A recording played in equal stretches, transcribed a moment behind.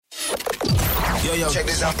Yo, check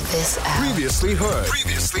this out. Previously heard.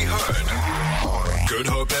 Good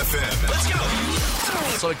Hope FM. Let's go.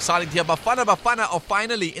 So exciting to hear Bafana are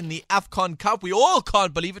finally in the AFCON Cup. We all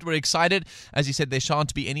can't believe it. We're excited. As you said, there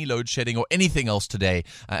shan't be any load shedding or anything else today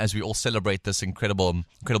as we all celebrate this incredible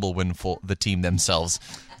win for the team themselves.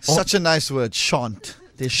 Such a nice word, shan't.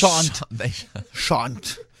 They shan't.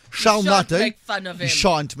 Shan't. Shall not, make fun of him. You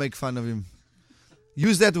shan't make fun of him.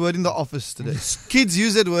 Use that word in the office today. Kids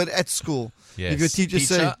use that word at school. Yes. If your teacher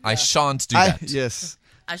say, I shan't do that. Yes.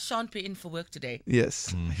 I shan't be in for work today.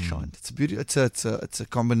 Yes. I shan't. It's a beauty. It's a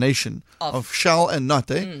combination of shall and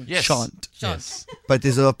not, eh? Yes. Shan't. Yes. But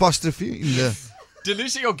there's an apostrophe in the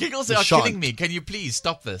Delucia, your giggles are shan't. killing me. Can you please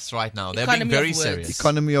stop this right now? They're Economy being very of words. serious.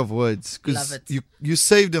 economy of words. Love it. You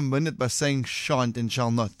saved a minute by saying shan't and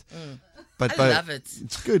shall not. But I love it.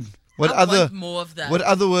 It's good. I want more of that. What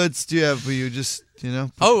other words do you have where you just,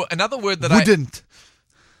 Oh, another word that wouldn't.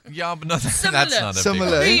 Yeah, but no, that's Similar. not a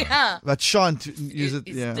Similar, big eh? Yeah. But shan't use it.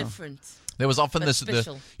 It's Yeah. different. There was often But this,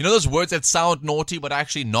 special. those words that sound naughty but are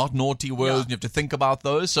actually not naughty words, and you have to think about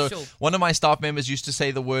those. So Sure. one of my staff members used to say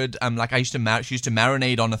the word, she used to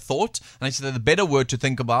marinate on a thought, and I said that the better word to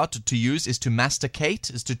think about, to use, is to masticate,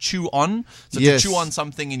 is to chew on. So Yes. to chew on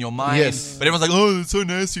something in your mind. Yes. But everyone's like, oh, it's so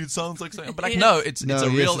nasty, it sounds like something. But like, no, it's a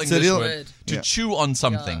real it's a English real word. To Yeah. chew on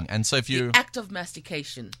something. Yeah. And so if you... The act of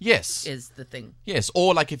mastication Yes. is the thing. Yes,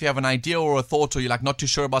 or like if you have an idea or a thought, or you're like not too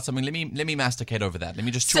sure about something, let me masticate over that. Let me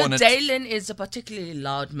just chew So on it. Dalen is a particularly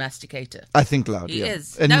loud masticator. I think loud. He yeah.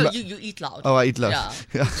 is. And No, ma- you eat loud. Oh, I eat loud. Yeah.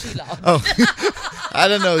 Yeah. Too loud. I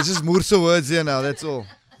don't know. It's just Moorse words here now. That's all.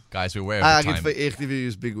 Guys, we're aware I of the get time. for echt if you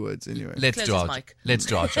use big words anyway. Let's Close do his our mic. let's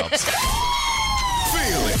do our jobs. Feel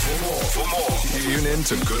it. For more, tune in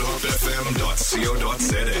to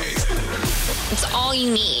goodhopefm.co.za. It's all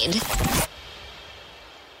you need.